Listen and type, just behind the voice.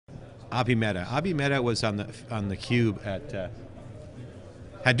Abhi Mehta. Abhi Mehta was on the Cube at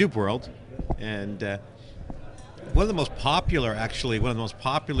Hadoop World, and one of the most popular,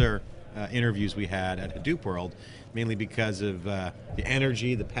 interviews we had at Hadoop World, mainly because of the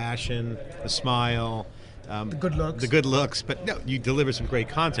energy, the passion, the smile, the good looks. The good looks, but no, you deliver some great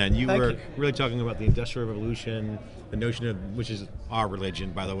content. You were really talking about the Industrial Revolution, the notion of, which is our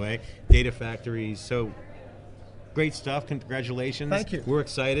religion, by the way, data factories. So great stuff. Congratulations. Thank you. We're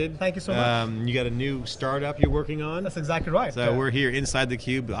excited. Thank you so much. You got a new startup you're working on. That's exactly right. So we're here inside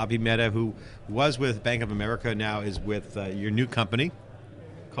theCUBE. Abhi Mehta, who was with Bank of America, now is with your new company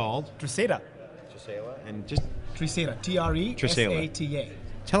called? Tresata. And just Tresata, T-R-E-S-A-T-A.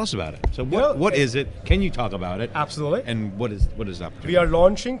 Tell us about it. So what is it? Can you talk about it? Absolutely. And what is the opportunity? We are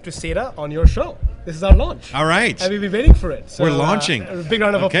launching Tresata on your show. This is our launch. All right. And we've been waiting for it. So, we're launching. A big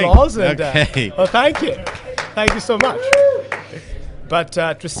round of applause. And, well, thank you. Thank you so much. But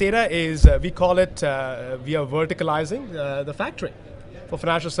Tresata is, we call it, we are verticalizing the factory for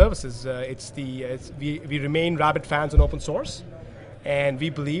financial services. We remain rabid fans on open source. And we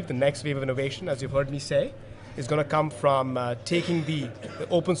believe the next wave of innovation, as you've heard me say, is going to come from taking the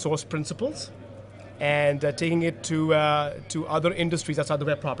open source principles and taking it to other industries outside the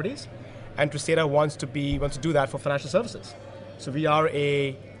web properties. And Tresata wants to do that for financial services. So we are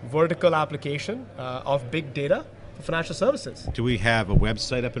a vertical application of big data for financial services. Do we have a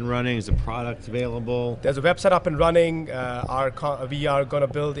website up and running? Is the product available? There's a website up and running. We are going to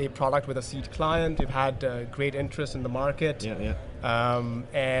build a product with a seed client. We've had great interest in the market. Yeah.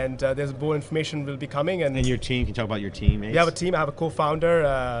 And there's more information will be coming. And your team, can you talk about your team? We have a team. I have a co-founder,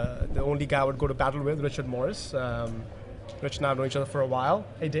 the only guy I would go to battle with, Richard Morris. Rich and I have known each other for a while.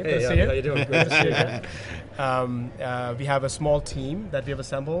 Hey Dave, good to see you. How you doing? Great to see you. We have a small team that we have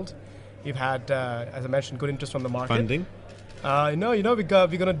assembled. We've had, as I mentioned, good interest from the market. Funding? We're going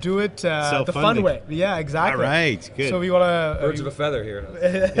to do it the fun way. Yeah, exactly. All right, good. So we want to... Birds of a feather here.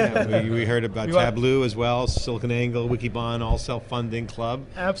 Yeah, we heard about Tableau as well, SiliconANGLE, Wikibon, all self-funding club.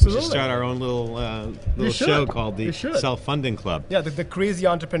 Absolutely. We should start our own little show called the Self-Funding Club. Yeah, the crazy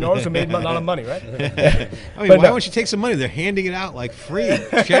entrepreneurs who made a lot of money, right? I mean, why don't you take some money? They're handing it out like free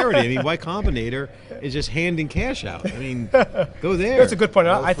charity. I mean, Y Combinator is just handing cash out. I mean, go there. That's a good point.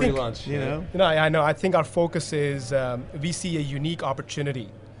 No I free think lunch. I know. I think our focus is we see a unique opportunity,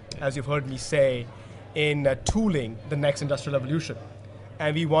 as you've heard me say, in tooling the next industrial revolution.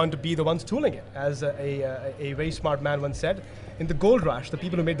 And we want to be the ones tooling it. As a very smart man once said, in the gold rush, the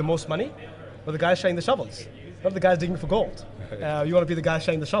people who made the most money were the guys shining the shovels, not the guys digging for gold. You want to be the guys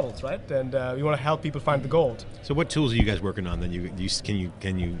shining the shovels, right? And we want to help people find the gold. So what tools are you guys working on then? Can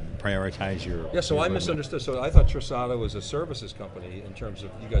you prioritize your... Yeah, so I misunderstood. So I thought Tresata was a services company in terms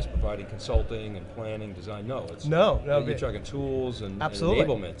of you guys providing consulting and planning, design. No, it's you're talking tools and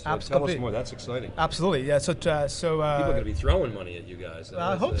enablement. So tell us more. That's exciting. Absolutely, yeah. So people are going to be throwing money at you guys.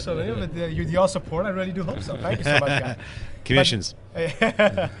 I hope so. With your support, I really do hope so. Thank you so much, guys. Commissions.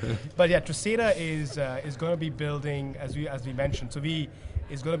 But yeah, Tresata is going to be building, as we mentioned. So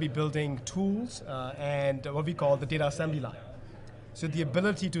is going to be building tools and what we call the data assembly line. So the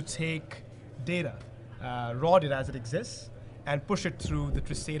ability to take data, raw data as it exists, and push it through the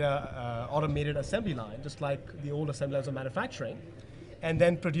Tresata automated assembly line, just like the old assembly lines of manufacturing, and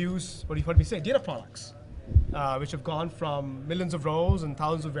then produce, what you've heard me say, data products, which have gone from millions of rows and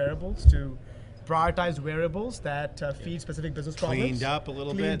thousands of variables to prioritized variables that feed specific business problems. Cleaned up a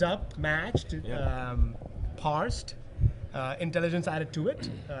little bit. Cleaned up, matched, parsed, intelligence added to it,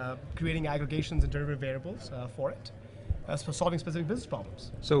 creating aggregations and derivative variables for it, for solving specific business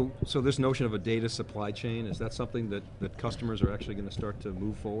problems. So this notion of a data supply chain, is that something that customers are actually going to start to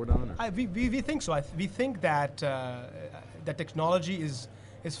move forward on? We think so. We think that that technology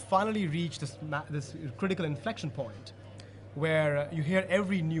is finally reached this critical inflection point where you hear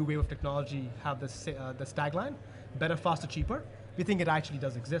every new wave of technology have this tagline, better, faster, cheaper. We think it actually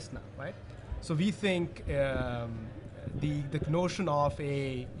does exist now, right? So we think the notion of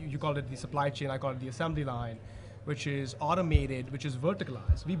you called it the supply chain, I call it the assembly line, which is automated, which is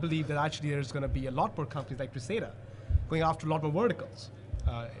verticalized. We believe that actually there's going to be a lot more companies like Tresata going after a lot more verticals.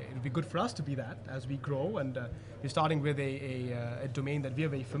 It would be good for us to be that as we grow, and we're starting with a domain that we are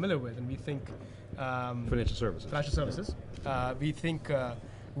very familiar with, and we think financial services. Financial services, we think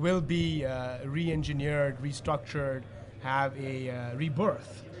will be re-engineered, restructured, have a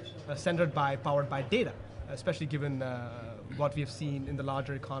rebirth, powered by data, especially given what we have seen in the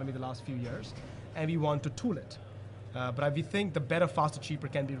larger economy the last few years, and we want to tool it. But we think the better, faster, cheaper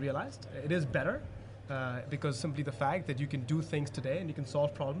can be realized. It is better. Because simply the fact that you can do things today and you can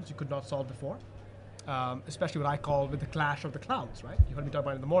solve problems you could not solve before, especially what I call with the clash of the clouds, right? You heard me talk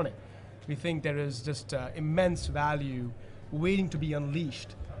about it in the morning. We think there is just immense value waiting to be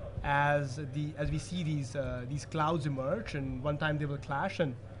unleashed as we see these clouds emerge, and one time they will clash,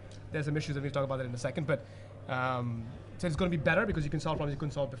 and there's some issues, and we'll talk about that in a second. But so it's going to be better because you can solve problems you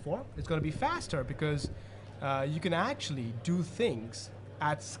couldn't solve before. It's going to be faster because you can actually do things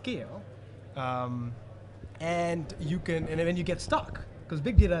at scale, and when you get stuck, because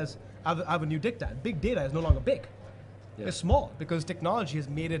big data is, I have a new dictat, big data is no longer big. Yeah. It's small because technology has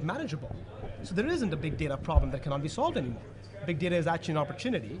made it manageable. So there isn't a big data problem that cannot be solved anymore. Big data is actually an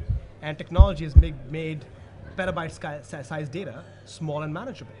opportunity, and technology has made petabyte-sized data small and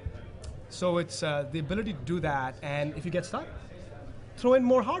manageable. So it's the ability to do that, and if you get stuck, throw in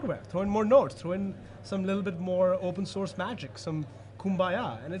more hardware, throw in more nodes, throw in some little bit more open source magic, some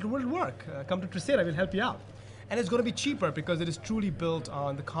kumbaya, and it will work. Come to Tresata, we'll help you out. And it's going to be cheaper because it is truly built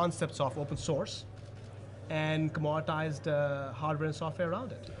on the concepts of open source and commoditized hardware and software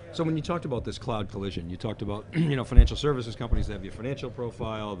around it. So when you talked about this cloud collision, you talked about financial services companies have your financial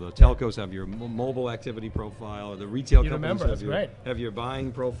profile, the telcos have your mobile activity profile, the retail companies have your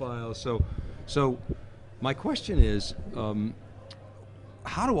buying profile. So my question is,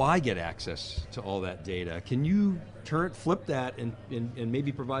 how do I get access to all that data? Can you flip that and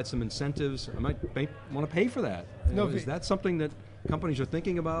maybe provide some incentives? I might want to pay for that. Is that something that companies are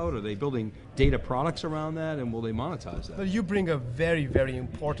thinking about? Are they building data products around that, and will they monetize that? Well, you bring a very, very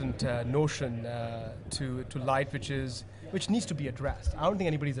important notion to light, which needs to be addressed. I don't think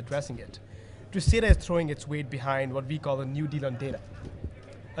anybody's addressing it. Tresata is throwing its weight behind what we call a new deal on data.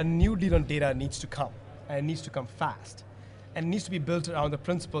 A new deal on data needs to come, and it needs to come fast. And it needs to be built around the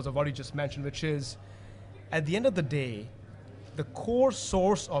principles of what you just mentioned, which is, at the end of the day, the core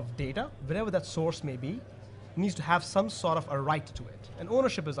source of data, whatever that source may be, needs to have some sort of a right to it. And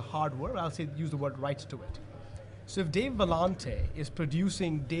ownership is a hard word, I'll use the word right to it. So if Dave Vellante is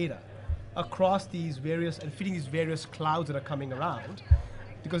producing data across these various, and feeding these various clouds that are coming around,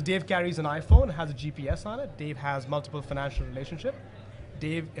 because Dave carries an iPhone, has a GPS on it, Dave has multiple financial relationships,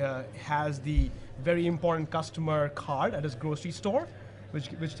 Dave has the very important customer card at his grocery store, which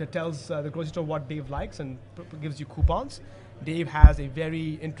tells the grocery store what Dave likes and gives you coupons. Dave has a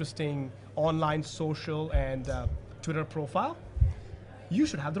very interesting online social and Twitter profile. You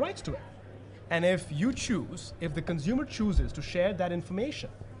should have the rights to it. And if the consumer chooses to share that information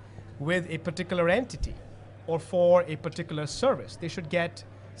with a particular entity or for a particular service, they should get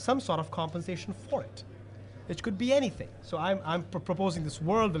some sort of compensation for it. It could be anything. So I'm proposing this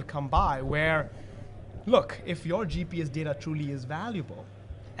world will come by where, look, if your GPS data truly is valuable,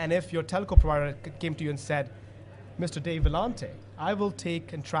 and if your telco provider came to you and said, Mr. Dave Vellante, I will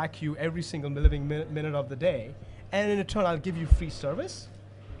take and track you every single living minute of the day, and in return I'll give you free service,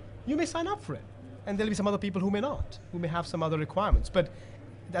 you may sign up for it. And there'll be some other people who may not, who may have some other requirements. But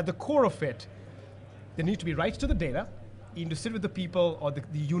at the core of it, there need to be rights to the data. You need to sit with the people or the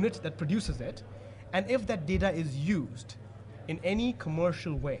unit that produces it. And if that data is used in any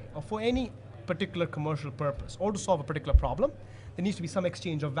commercial way or for any particular commercial purpose or to solve a particular problem, there needs to be some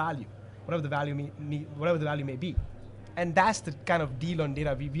exchange of value, whatever the value may be. And that's the kind of deal on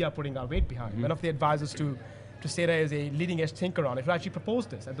data we are putting our weight behind. Mm-hmm. One of the advisors to Strata is a leading edge thinker on it, who actually proposed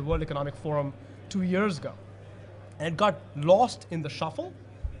this at the World Economic Forum 2 years ago. And it got lost in the shuffle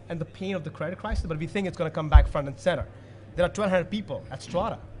and the pain of the credit crisis, but we think it's going to come back front and center. There are 1,200 people at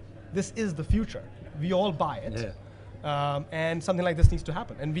Strata. This is the future. We all buy it. Yeah. And something like this needs to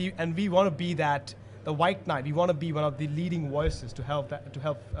happen. And we want to be the white knight. We want to be one of the leading voices to help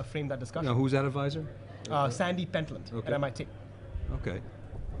frame that discussion. Now, who's that advisor? Sandy Pentland at MIT. Okay,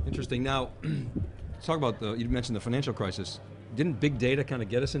 interesting. Now, let's talk about you mentioned the financial crisis. Didn't big data kind of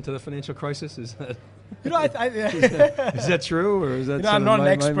get us into the financial crisis? Is that is that true, or is that? I'm not an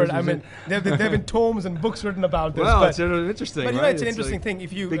expert. I mean, there've been tomes and books written about this. Well, it's interesting. But right? It's an interesting thing.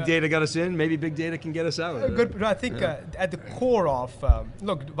 If you big data got us in, maybe big data can get us out. Good. I think at the core of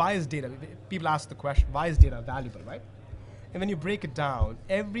look, why is data? People ask the question, why is data valuable, right? And when you break it down,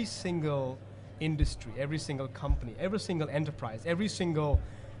 every single industry, every single company, every single enterprise, every single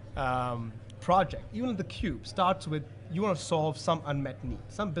project, even theCUBE, starts with you want to solve some unmet need.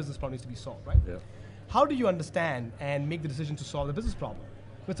 Some business problem needs to be solved, right? Yeah. How do you understand and make the decision to solve the business problem?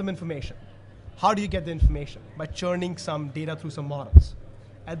 With some information. How do you get the information? By churning some data through some models.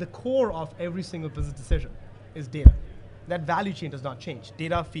 At the core of every single business decision is data. That value chain does not change.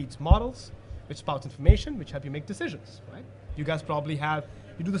 Data feeds models, which spouts information, which help you make decisions, right? You guys probably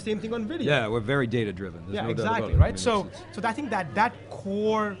you do the same thing on video. Yeah, we're very data driven. There's no doubt about it. Right? So I think that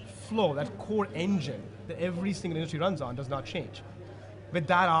core flow, that core engine that every single industry runs on does not change. With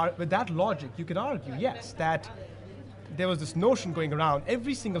that logic, you can argue, yes, that there was this notion going around,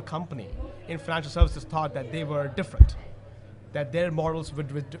 every single company in financial services thought that they were different, that their models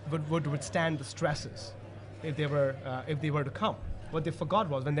would withstand the stresses if they were to come. What they forgot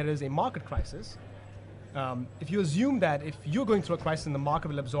was when there is a market crisis, if you assume that if you're going through a crisis and the market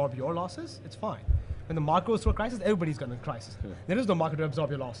will absorb your losses, it's fine. When the market goes through a crisis, everybody's going to crisis. Yeah. There is no market to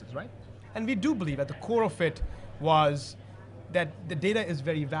absorb your losses, right? And we do believe at the core of it was that the data is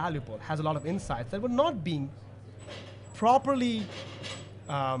very valuable, has a lot of insights that were not being properly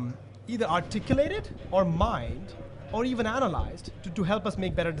either articulated or mined or even analyzed to help us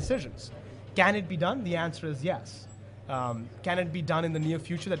make better decisions. Can it be done? The answer is yes. Can it be done in the near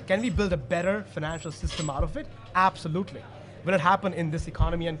future? Can we build a better financial system out of it? Absolutely. Will it happen in this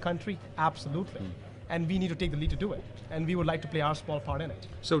economy and country? Absolutely. And we need to take the lead to do it. And we would like to play our small part in it.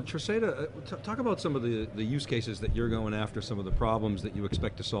 So Tresata, talk about some of the use cases that you're going after, some of the problems that you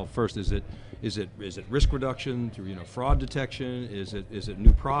expect to solve first. Is it risk reduction through fraud detection? Is it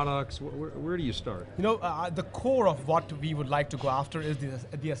new products? Where do you start? The core of what we would like to go after is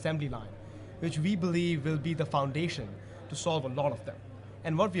the assembly line, which we believe will be the foundation to solve a lot of them.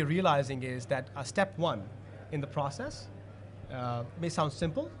 And what we're realizing is that step one in the process may sound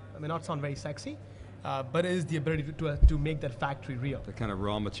simple, may not sound very sexy, but it is the ability to make that factory real. The kind of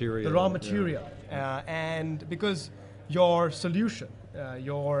raw material. The raw material. Yeah. And because your solution,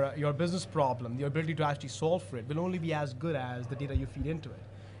 your business problem, your ability to actually solve for it will only be as good as the data you feed into it.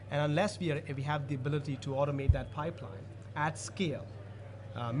 And unless we have the ability to automate that pipeline at scale,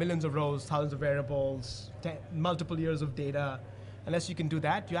 millions of rows, thousands of variables, multiple years of data, unless you can do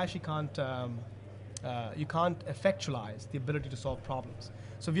that, you actually can't effectualize the ability to solve problems.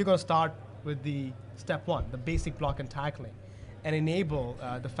 So we're going to start with the step one, the basic block and tackling, and enable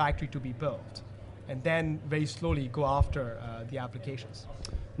the factory to be built, and then very slowly go after the applications.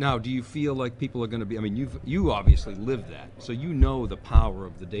 Now, do you feel like people are going to be, you obviously lived that, so you know the power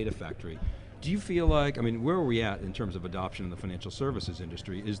of the data factory. Do you feel like, where are we at in terms of adoption in the financial services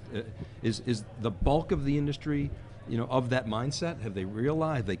industry? Is the bulk of the industry, of that mindset? Have they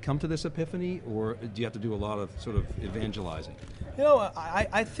realized, have they come to this epiphany, or do you have to do a lot of sort of evangelizing?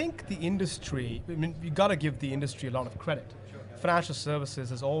 I think the industry, you got to give the industry a lot of credit. Financial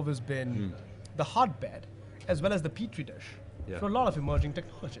services has always been the hotbed, as well as the petri dish for a lot of emerging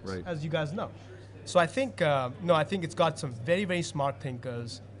technologies, as you guys know. So I think, I think it's got some very, very smart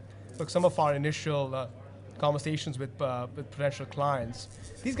thinkers. Look, some of our initial conversations with potential clients,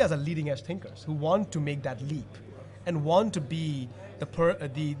 these guys are leading edge thinkers who want to make that leap and want to be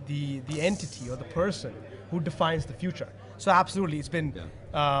the entity or the person who defines the future. So absolutely, it's been,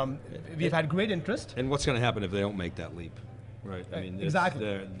 we've had great interest. And what's going to happen if they don't make that leap? Right.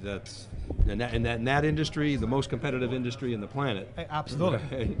 Exactly. That's in that industry, the most competitive industry in the planet.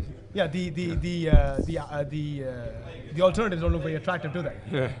 Absolutely. Yeah. The alternatives don't look very attractive, do they?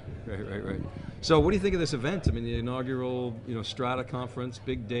 Yeah. Right. So, what do you think of this event? The inaugural, Strata conference,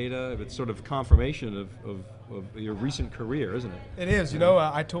 big data. It's sort of confirmation of your recent career, isn't it? It is.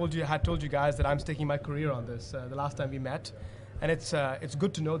 I had told you guys that I'm staking my career on this the last time we met, and it's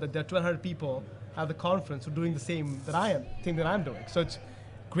good to know that there are 1,200 people at the conference who are doing the same thing that I'm doing. So it's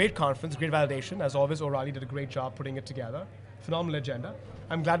great conference, great validation. As always, O'Reilly did a great job putting it together. Phenomenal agenda.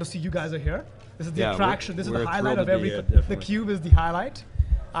 I'm glad to see you guys are here. This is the attraction. This is the highlight of every. The Cube is the highlight.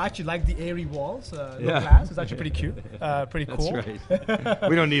 I actually like the airy walls. Glass. It's actually pretty cute, pretty cool. That's right.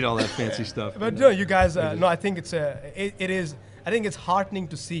 We don't need all that fancy stuff. But no, you guys. I think it is. I think it's heartening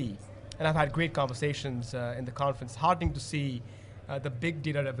to see, and I've had great conversations in the conference. Heartening to see the big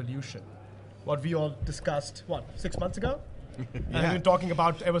data revolution. What we all discussed, 6 months ago? And I've been talking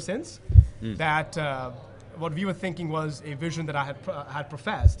about ever since. That what we were thinking was a vision that I had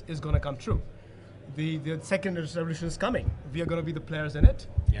professed is going to come true. The second revolution is coming. We are going to be the players in it.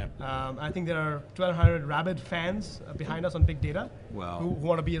 Yeah. I think there are 1,200 rabid fans behind us on big data who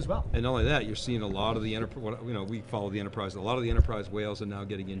want to be as well. And not only that, you're seeing a lot of the enterprise. We follow the enterprise. A lot of the enterprise whales are now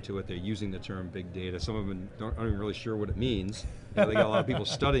getting into it. They're using the term big data. Some of them aren't even really sure what it means. They got a lot of people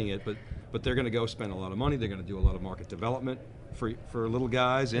studying it, but they're going to go spend a lot of money. They're going to do a lot of market development for little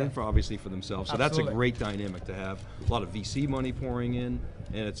guys and obviously for themselves. So that's a great dynamic to have. A lot of VC money pouring in,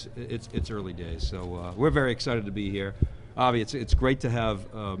 and it's early days. So we're very excited to be here. Abhi, it's great to have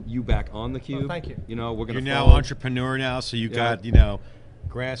you back on theCUBE. Thank you. We're going to. You're now entrepreneur now, so you got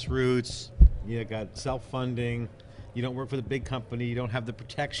grassroots. You got self-funding. You don't work for the big company. You don't have the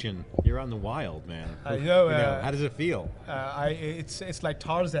protection. You're on the wild, man. How does it feel? It's like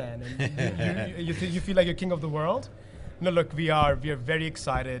Tarzan, and you feel like you're king of the world. No, look, we are very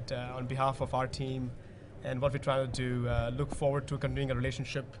excited on behalf of our team, and what we're trying to do. Look forward to continuing a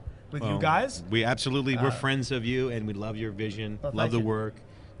relationship with you guys. We're friends of you, and we love your vision, love the work.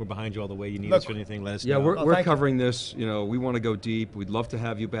 We're behind you all the way. You need us for anything, let us know. Yeah, we're covering this. You know, we want to go deep. We'd love to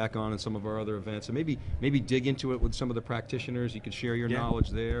have you back on in some of our other events, and maybe dig into it with some of the practitioners. You could share your knowledge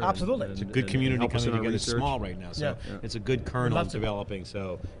there. Absolutely. It's a good community coming together. It's small right now, so it's a good kernel developing.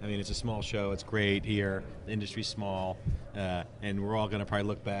 So, I mean, it's a small show. It's great here. The industry's small, and we're all going to probably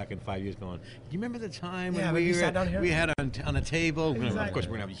look back in 5 years going, do you remember the time when we sat down here? We had on a table? Exactly. Of course,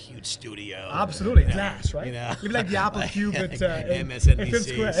 we're going to have a huge studio. Absolutely, glass, right? You know? Even like the Apple Cube at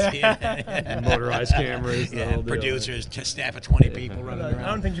MSNBC. Motorized cameras. Producers, just staff of 20 people running around. I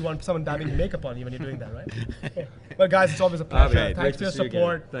don't think you want someone dabbing makeup on you when you're doing that, right? Well, guys, it's always a pleasure. Abhi, Thanks for your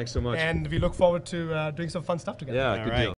support. Thanks so much. And we look forward to doing some fun stuff together. Yeah, good deal.